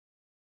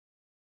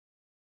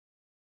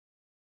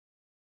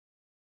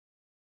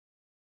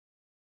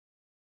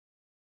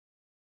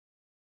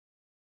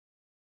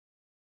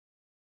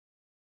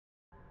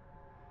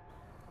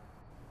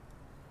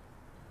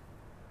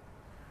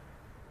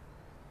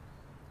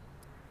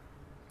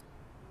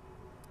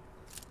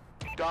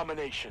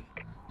domination.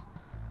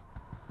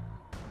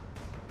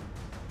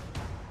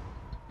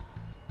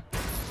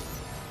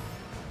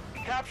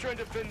 Capture and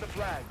defend the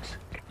flags.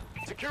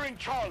 Securing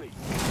Charlie.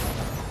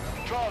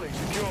 Charlie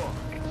secure.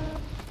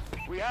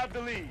 We have the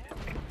lead.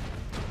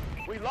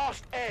 We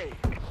lost A.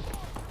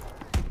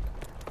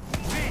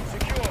 B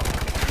secure.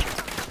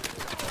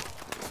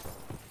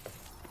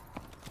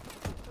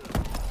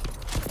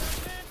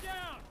 Man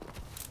down.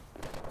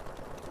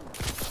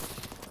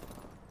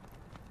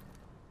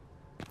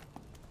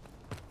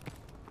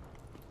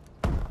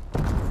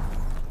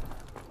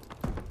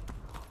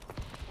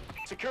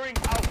 Securing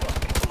Alpha.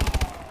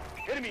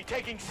 Enemy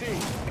taking C.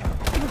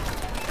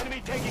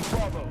 Enemy taking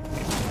Bravo.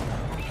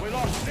 We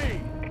lost C.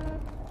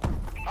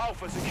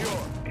 Alpha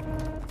secure.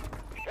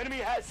 Enemy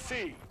has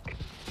C.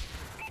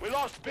 We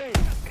lost B.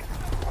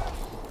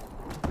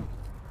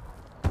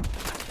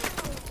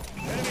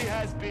 Enemy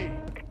has B.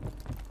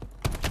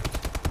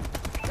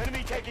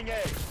 Enemy taking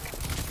A.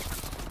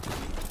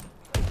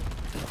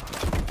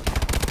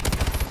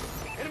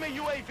 Enemy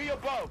UAV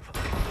above.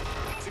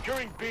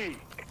 Securing B.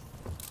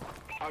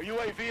 Our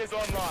UAV is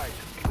online.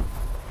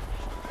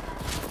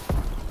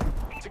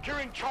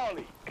 Securing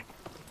Charlie.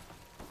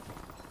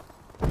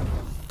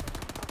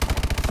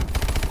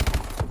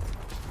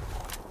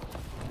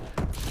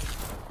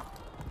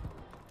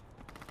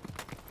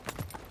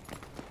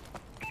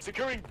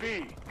 Securing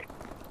B.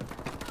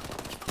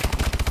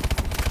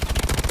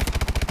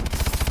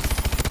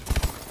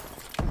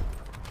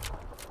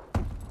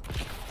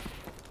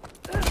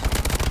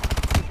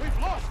 We've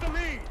lost the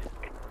lead.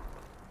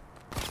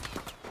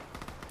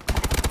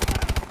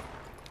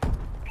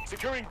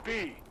 Securing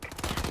B.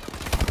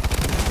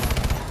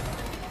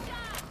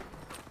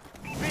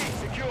 B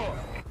secure.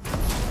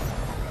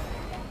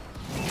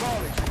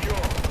 Charlie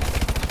secure.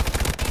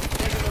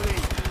 Taking the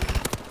lead.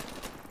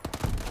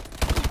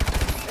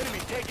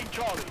 Enemy taking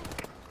Charlie.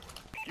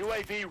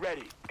 UAV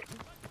ready.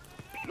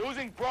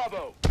 Losing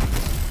Bravo.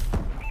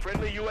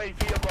 Friendly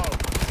UAV above.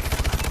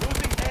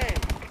 Losing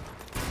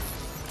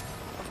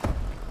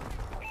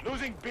A.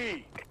 Losing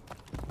B.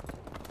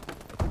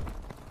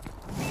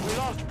 We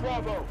lost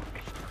Bravo.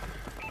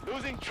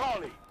 Losing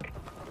Charlie.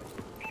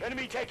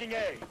 Enemy taking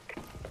A.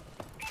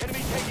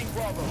 Enemy taking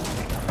Bravo.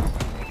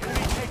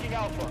 Enemy taking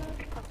Alpha.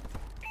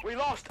 We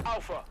lost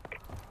Alpha.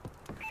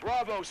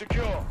 Bravo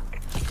secure.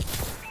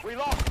 We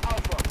lost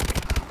Alpha.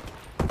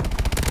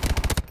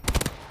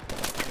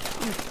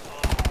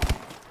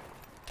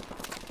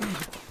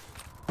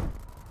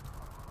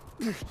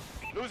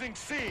 Losing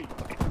C.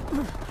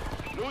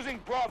 Losing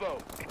Bravo.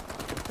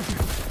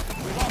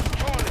 We lost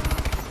Charlie.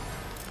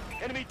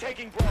 Enemy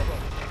taking Bravo.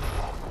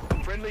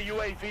 Friendly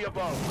UAV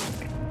above.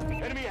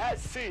 Enemy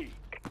has C.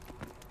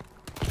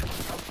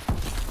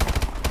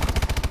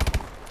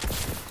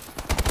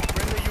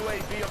 Friendly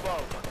UAV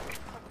above.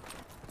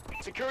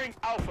 Securing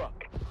Alpha.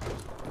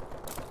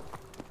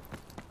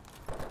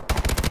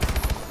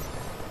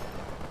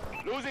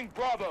 Losing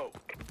Bravo.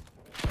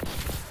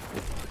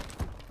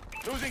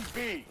 Losing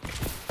B.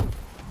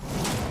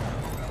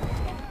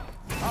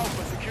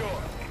 Alpha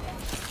secure.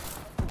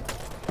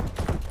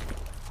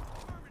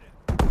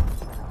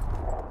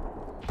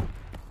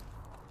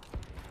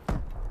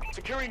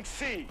 Securing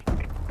C.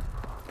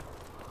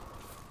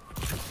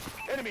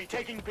 Enemy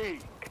taking B.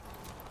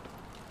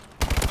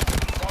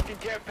 Marking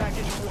care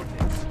package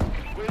coordinates.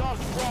 We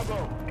lost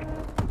Bravo.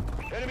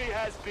 Enemy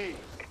has B.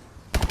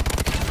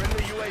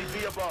 Friendly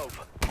UAV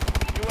above.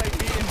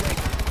 UAV in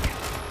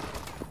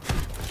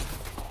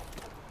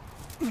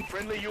range.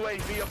 Friendly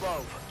UAV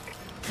above.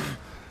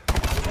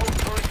 Remote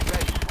turret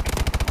ready.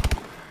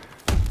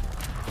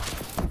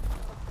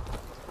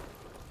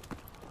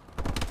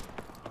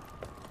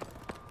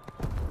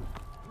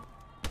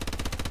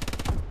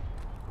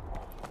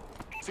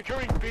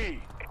 Securing B.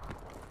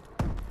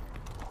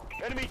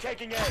 Enemy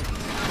taking A.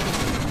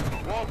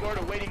 Warbird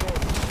awaiting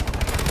orders.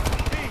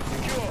 B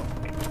secure.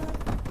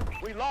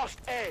 We lost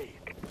A.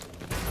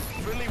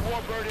 Friendly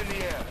Warbird in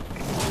the air.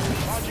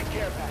 Launching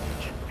care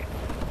package.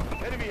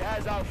 Enemy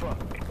has Alpha.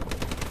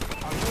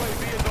 Our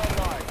UAV is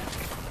online.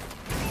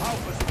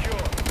 Alpha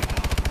secure.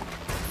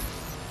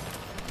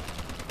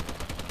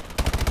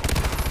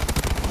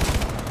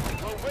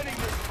 We're winning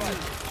this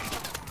fight.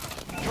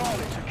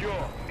 Charlie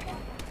secure.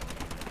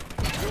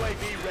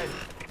 UAV ready.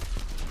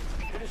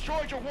 You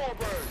destroyed your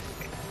Warbird.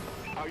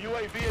 Our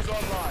UAV is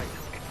online.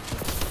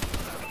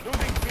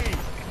 Losing B.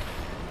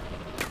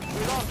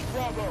 We lost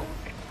Bravo.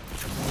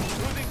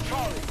 Losing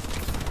Charlie.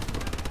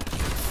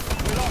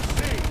 We lost C.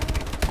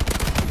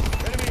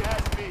 Enemy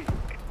has B.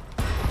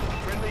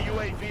 Friendly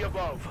UAV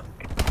above.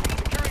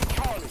 Securing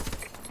Charlie.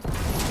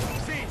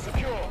 C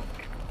secure.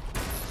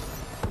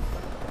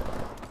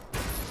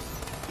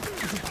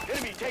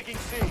 Enemy taking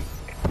C.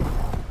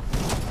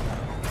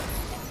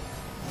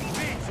 B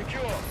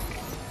secure.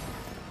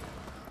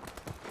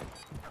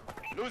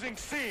 Losing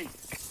C.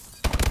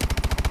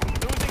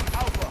 Losing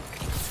Alpha.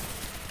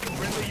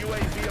 Friendly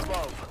UAV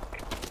above.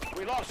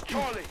 We lost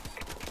Charlie.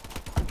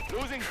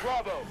 Losing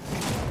Bravo.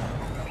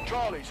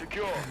 Charlie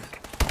secure.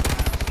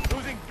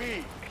 Losing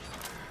B.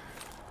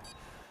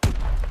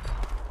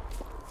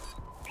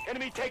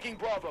 Enemy taking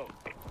Bravo.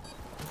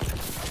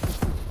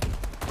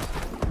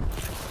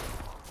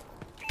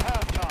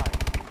 Halftime.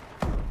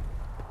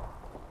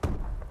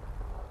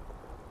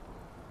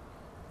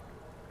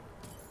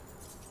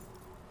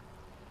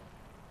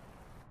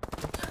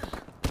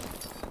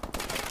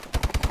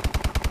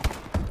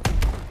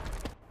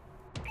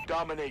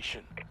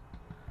 Domination.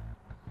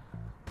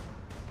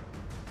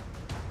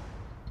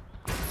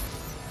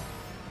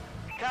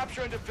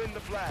 Capture and defend the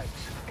flags.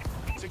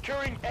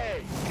 Securing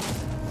A.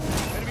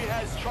 Enemy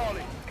has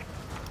Charlie.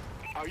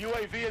 Our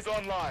UAV is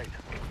online.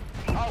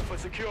 Alpha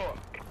secure.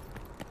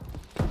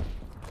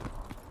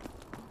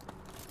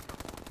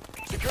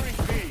 Securing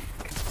B.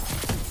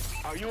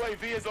 Our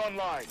UAV is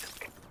online.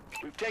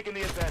 We've taken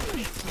the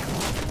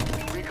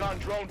advantage. Recon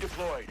drone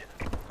deployed.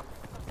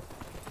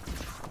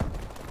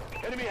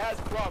 Enemy has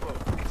Bravo.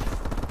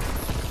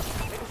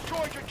 They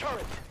destroyed your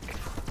turret.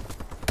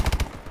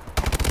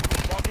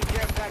 Marking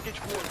care package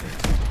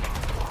coordinates.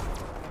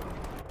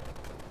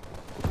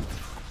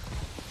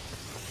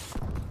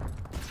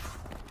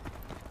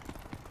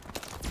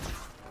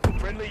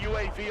 Friendly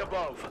UAV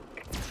above.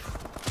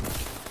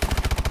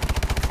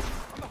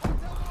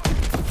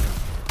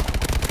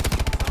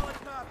 Solid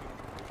copy.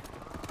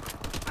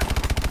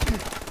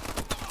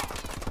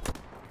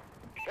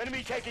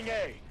 Enemy taking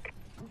A.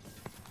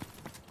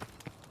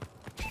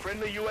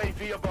 Friendly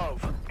UAV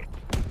above.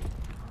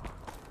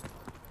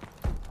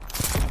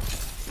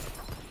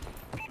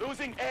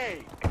 Losing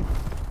A.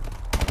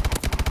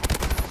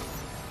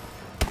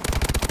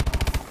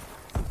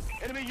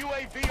 Enemy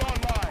UAV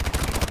online.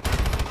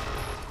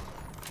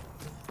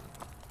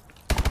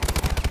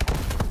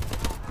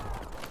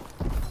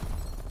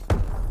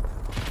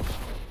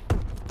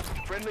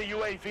 Friendly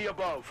UAV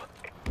above.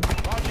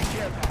 Launching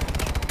care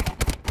package.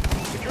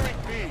 Securing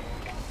B.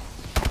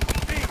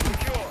 B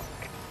secure.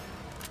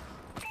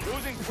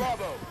 Losing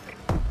Bravo.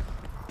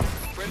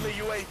 Friendly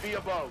UAV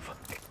above.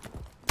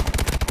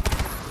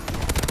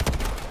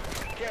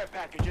 Care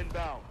package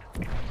inbound.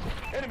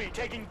 Enemy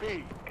taking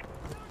B.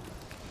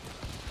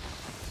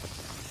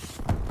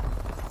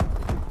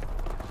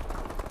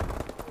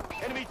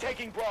 Enemy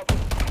taking Bravo.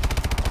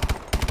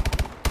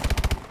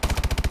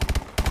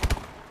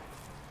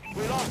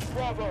 We lost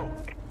Bravo.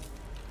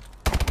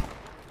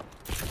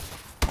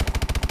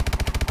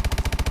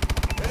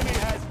 Enemy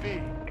has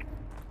B.